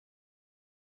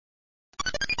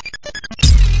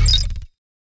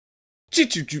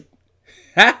Choo-choo-choo.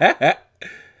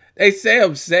 They say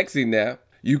I'm sexy now.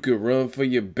 You can run for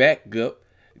your back up.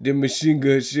 The machine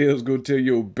gun shells gonna tear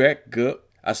your back up.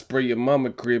 I spray your mama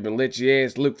crib and let your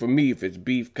ass look for me. If it's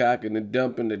beef cocking and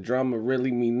dumping, the drama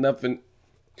really mean nothing.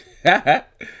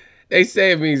 They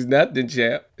say it means nothing,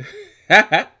 champ.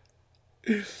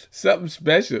 Something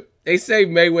special. They say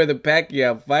Mayweather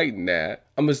Pacquiao fighting now.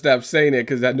 I'm gonna stop saying that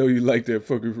because I know you like that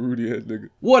fucking Rudy ass nigga.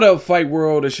 What up, fight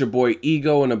world? It's your boy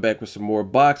Ego, and I'm back with some more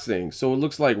boxing. So it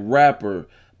looks like rapper,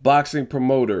 boxing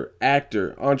promoter,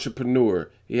 actor,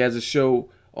 entrepreneur. He has a show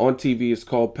on TV. It's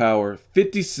called Power.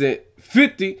 50 Cent.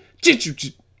 50.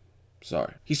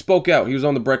 Sorry. He spoke out. He was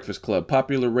on The Breakfast Club,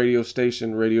 popular radio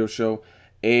station, radio show,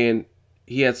 and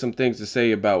he had some things to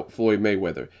say about Floyd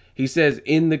Mayweather. He says,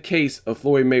 in the case of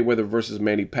Floyd Mayweather versus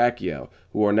Manny Pacquiao,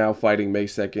 who are now fighting May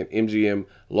 2nd, MGM,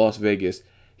 Las Vegas,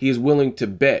 he is willing to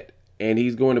bet, and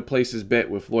he's going to place his bet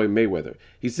with Floyd Mayweather.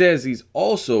 He says he's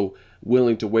also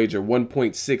willing to wager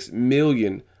 $1.6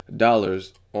 million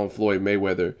on Floyd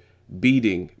Mayweather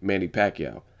beating Manny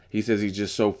Pacquiao. He says he's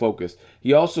just so focused.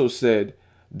 He also said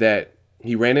that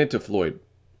he ran into Floyd,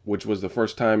 which was the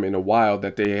first time in a while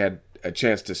that they had a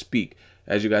chance to speak.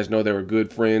 As you guys know, they were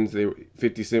good friends.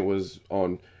 50 Cent was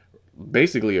on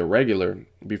basically a regular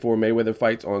before Mayweather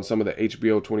fights on some of the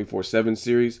HBO 24/7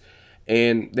 series.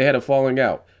 And they had a falling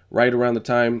out right around the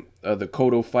time of the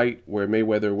Cotto fight where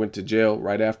Mayweather went to jail.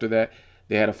 Right after that,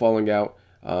 they had a falling out,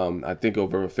 I think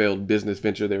over a failed business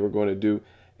venture they were going to do.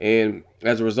 And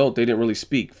as a result, they didn't really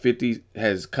speak. 50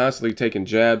 has constantly taken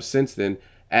jabs since then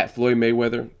at Floyd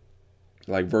Mayweather,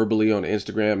 like verbally on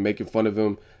Instagram, making fun of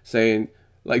him, saying,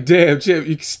 like, damn, champ,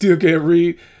 you still can't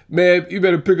read? Man, you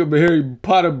better pick up a Harry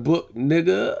Potter book,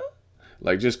 nigga.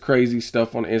 Like, just crazy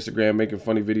stuff on Instagram, making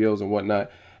funny videos and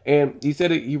whatnot. And he said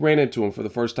he ran into him for the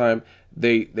first time.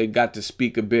 They got to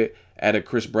speak a bit at a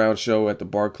Chris Brown show at the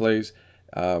Barclays.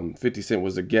 50 Cent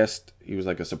was a guest. He was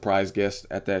like a surprise guest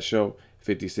at that show,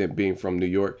 50 Cent being from New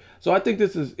York. So I think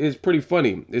this is pretty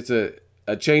funny. It's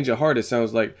a change of heart, it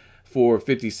sounds like, for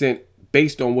 50 Cent,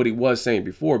 based on what he was saying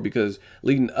before, because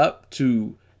leading up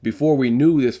to before we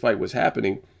knew this fight was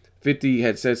happening, 50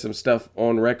 had said some stuff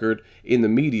on record in the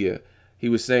media. He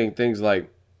was saying things like,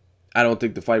 I don't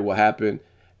think the fight will happen.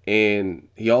 And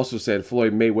he also said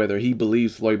he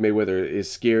believes Floyd Mayweather is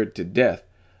scared to death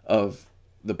of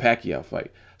the Pacquiao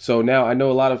fight. So now I know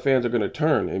a lot of fans are going to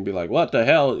turn and be like, what the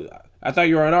hell? I thought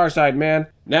you were on our side, man.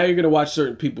 Now you're going to watch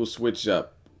certain people switch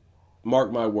up.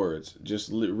 Mark my words. Just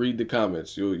read the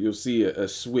comments. You'll see a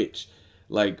switch.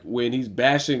 Like when he's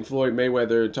bashing Floyd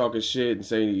Mayweather and talking shit and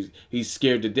saying he's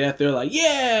scared to death, they're like,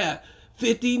 yeah,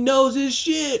 50 knows his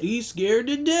shit. He's scared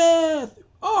to death.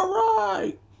 All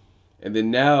right. And then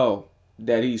now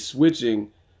that he's switching,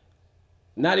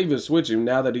 not even switching,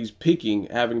 now that he's picking,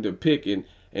 having to pick and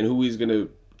who he's going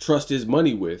to trust his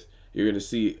money with, you're going to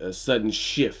see a sudden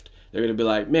shift. They're going to be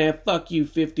like, man, fuck you,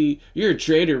 50. You're a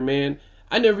traitor, man.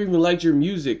 I never even liked your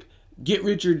music. Get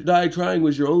Rich or Die Trying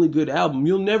was your only good album.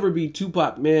 You'll never be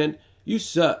Tupac, man. You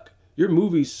suck. Your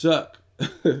movies suck.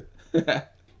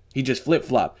 He just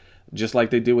flip-flopped, just like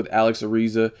they did with Alex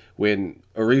Ariza. When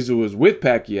Ariza was with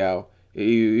Pacquiao,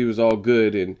 he was all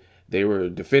good, and they were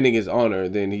defending his honor.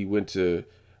 Then he went to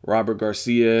Robert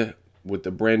Garcia with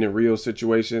the Brandon Rios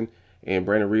situation, and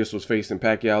Brandon Rios was facing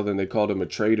Pacquiao. Then they called him a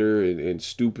traitor and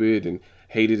stupid and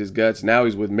hated his guts. Now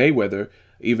he's with Mayweather,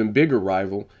 even bigger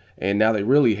rival, and now they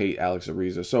really hate Alex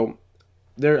Ariza. So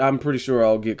I'm pretty sure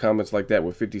I'll get comments like that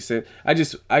with 50 Cent. I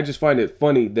just find it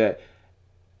funny that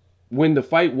when the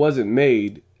fight wasn't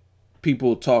made,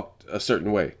 people talked a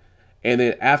certain way. And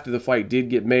then after the fight did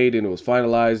get made and it was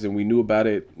finalized and we knew about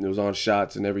it, it was on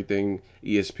Shots and everything,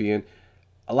 ESPN,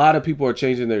 a lot of people are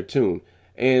changing their tune.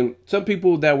 And some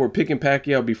people that were picking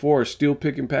Pacquiao before are still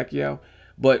picking Pacquiao.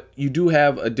 But you do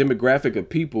have a demographic of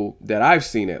people that I've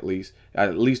seen, at least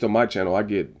on my channel. I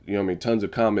get, tons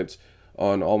of comments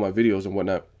on all my videos and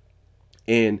whatnot.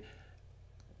 And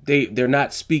they're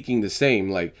not speaking the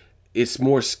same. Like, it's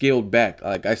more scaled back.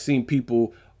 Like, I've seen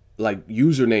people, like,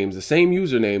 usernames, the same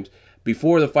usernames.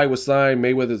 Before the fight was signed,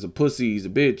 Mayweather's a pussy, he's a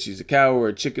bitch, he's a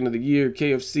coward, chicken of the year,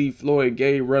 KFC, Floyd,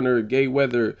 gay runner, gay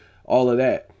weather, all of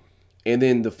that. And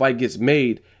then the fight gets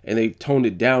made and they toned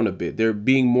it down a bit. They're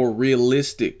being more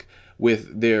realistic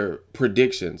with their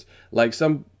predictions. Like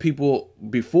some people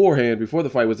beforehand, before the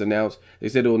fight was announced, they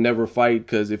said it will never fight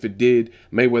because if it did,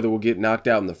 Mayweather will get knocked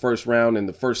out in the first round, in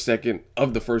the first second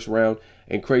of the first round,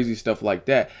 and crazy stuff like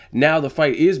that. Now the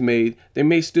fight is made. They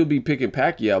may still be picking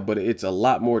Pacquiao, but it's a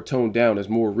lot more toned down. It's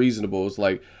more reasonable. It's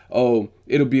like, oh,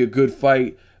 it'll be a good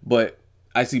fight, but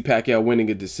I see Pacquiao winning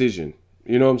a decision.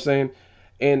 You know what I'm saying?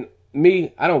 And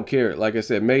me, I don't care. Like I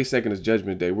said, May 2nd is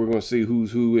Judgment Day. We're going to see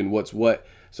who's who and what's what.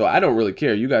 So I don't really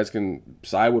care. You guys can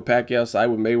side with Pacquiao, side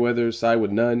with Mayweather, side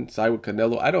with none, side with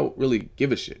Canelo. I don't really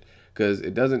give a shit because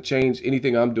it doesn't change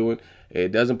anything I'm doing.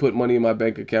 It doesn't put money in my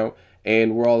bank account,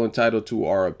 and we're all entitled to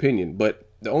our opinion. But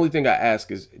the only thing I ask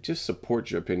is just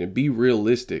support your opinion. Be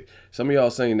realistic. Some of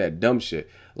y'all saying that dumb shit.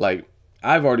 Like,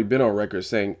 I've already been on record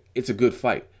saying it's a good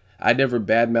fight. I never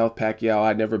badmouth Pacquiao.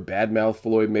 I never badmouth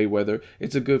Floyd Mayweather.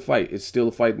 It's a good fight. It's still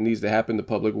a fight that needs to happen. The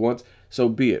public wants, so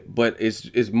be it. But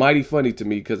it's mighty funny to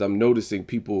me because I'm noticing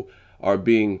people are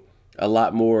being a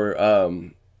lot more.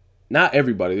 Not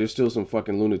everybody. There's still some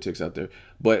fucking lunatics out there,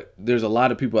 but there's a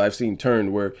lot of people I've seen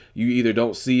turn where you either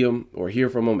don't see them or hear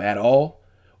from them at all,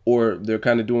 or they're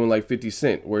kind of doing like 50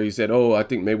 Cent, where he said, "Oh, I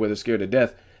think Mayweather's scared to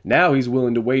death." Now he's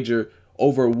willing to wager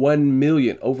over $1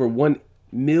 million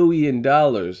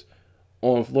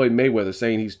on Floyd Mayweather,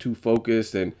 saying he's too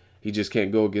focused and he just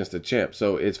can't go against the champ.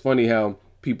 So it's funny how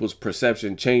people's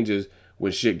perception changes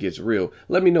when shit gets real.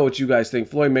 Let me know what you guys think.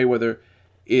 Floyd Mayweather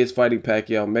is fighting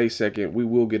Pacquiao May 2nd. We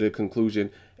will get a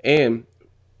conclusion. And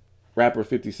rapper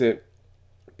 50 Cent,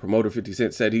 promoter 50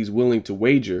 Cent, said he's willing to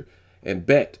wager and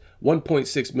bet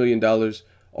 $1.6 million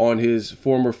on his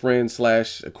former friend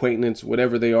slash acquaintance,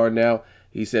 whatever they are now.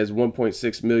 He says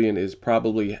 1.6 million is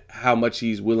probably how much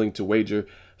he's willing to wager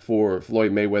for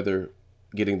Floyd Mayweather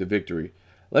getting the victory.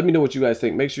 Let me know what you guys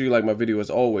think. Make sure you like my video as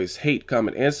always. Hate,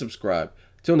 comment, and subscribe.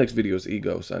 Till next video, it's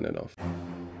Ego signing off.